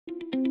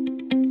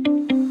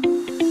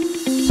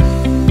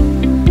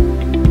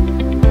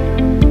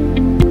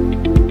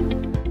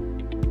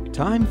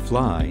Time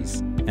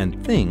flies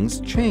and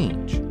things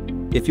change.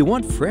 If you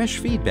want fresh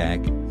feedback,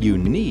 you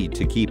need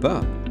to keep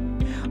up.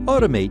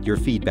 Automate your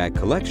feedback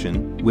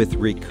collection with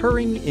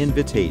recurring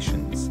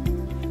invitations.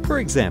 For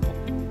example,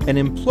 an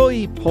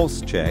employee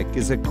pulse check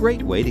is a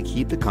great way to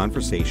keep the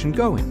conversation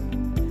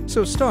going.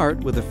 So start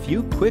with a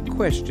few quick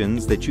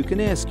questions that you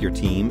can ask your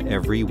team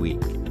every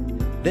week.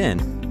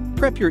 Then,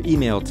 prep your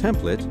email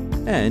template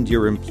and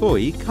your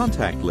employee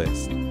contact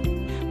list.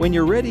 When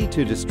you're ready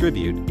to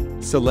distribute,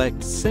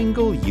 select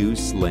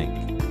Single-Use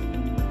Link.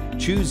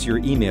 Choose your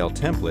email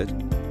template,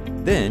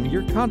 then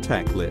your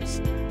contact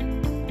list.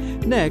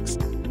 Next,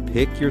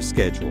 pick your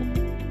schedule.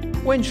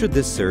 When should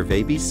this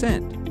survey be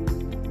sent?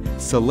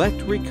 Select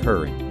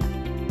Recurring.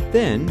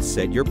 Then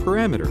set your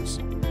parameters: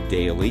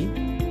 daily,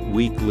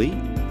 weekly,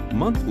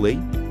 monthly,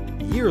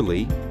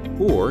 yearly,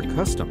 or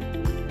custom.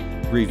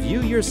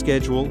 Review your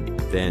schedule,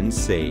 then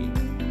save.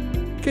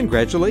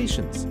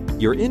 Congratulations!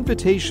 Your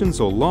invitations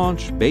will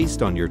launch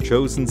based on your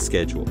chosen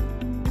schedule.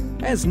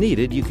 As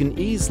needed, you can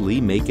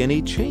easily make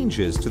any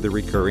changes to the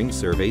recurring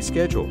survey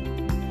schedule.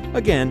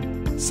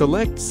 Again,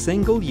 select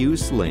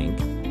Single-Use Link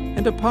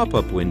and a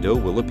pop-up window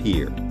will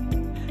appear.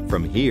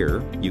 From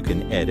here, you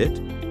can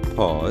edit,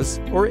 pause,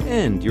 or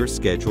end your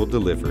scheduled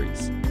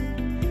deliveries.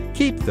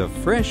 Keep the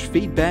fresh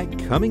feedback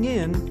coming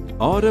in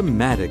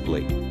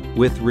automatically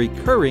with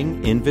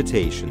recurring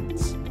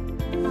invitations.